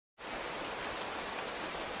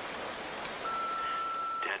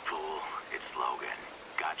Deadpool, it's Logan.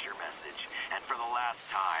 Got your message. And for the last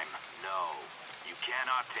time, no. You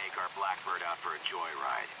cannot take our Blackbird out for a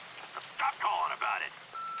joyride. Stop calling about it!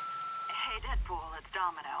 Hey, Deadpool, it's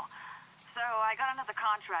Domino. So, I got another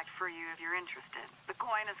contract for you if you're interested. The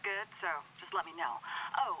coin is good, so just let me know.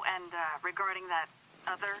 Oh, and regarding that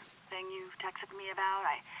other thing you texted me about,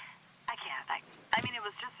 I can't. I mean, it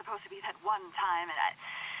was just supposed to be that one time, and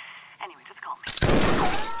anyway, just call me.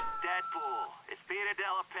 Deadpool, it's Peter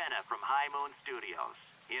Della Penna from High Moon Studios.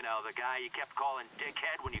 You know, the guy you kept calling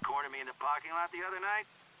dickhead when you cornered me in the parking lot the other night?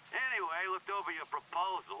 Anyway, looked over your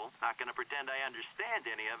proposal. Not gonna pretend I understand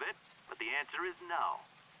any of it, but the answer is no.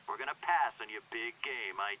 We're gonna pass on your big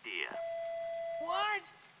game idea. What?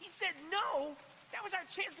 He said no? That was our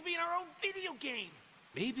chance to be in our own video game.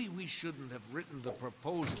 Maybe we shouldn't have written the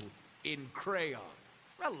proposal in crayon.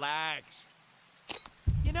 Relax.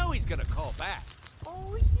 You know he's gonna call back.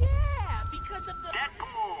 Oh, yeah, because of the...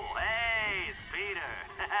 Deadpool! Hey, it's Peter.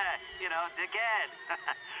 You know, dickhead.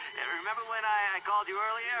 Remember when I called you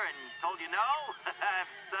earlier and told you no? I'm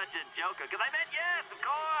such a joker, because I meant yes, of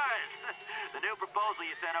course! The new proposal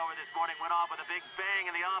you sent over this morning went off with a big bang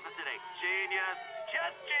in the office today. Genius.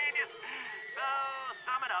 Just genius. So,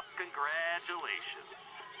 sum it up, congratulations.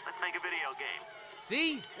 Let's make a video game.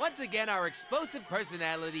 See? Once again, our explosive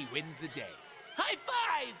personality wins the day. High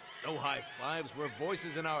five! No high fives, we're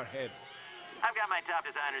voices in our head. I've got my top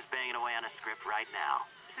designers banging away on a script right now.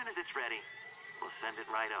 As soon as it's ready, we'll send it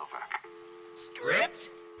right over.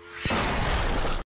 Script?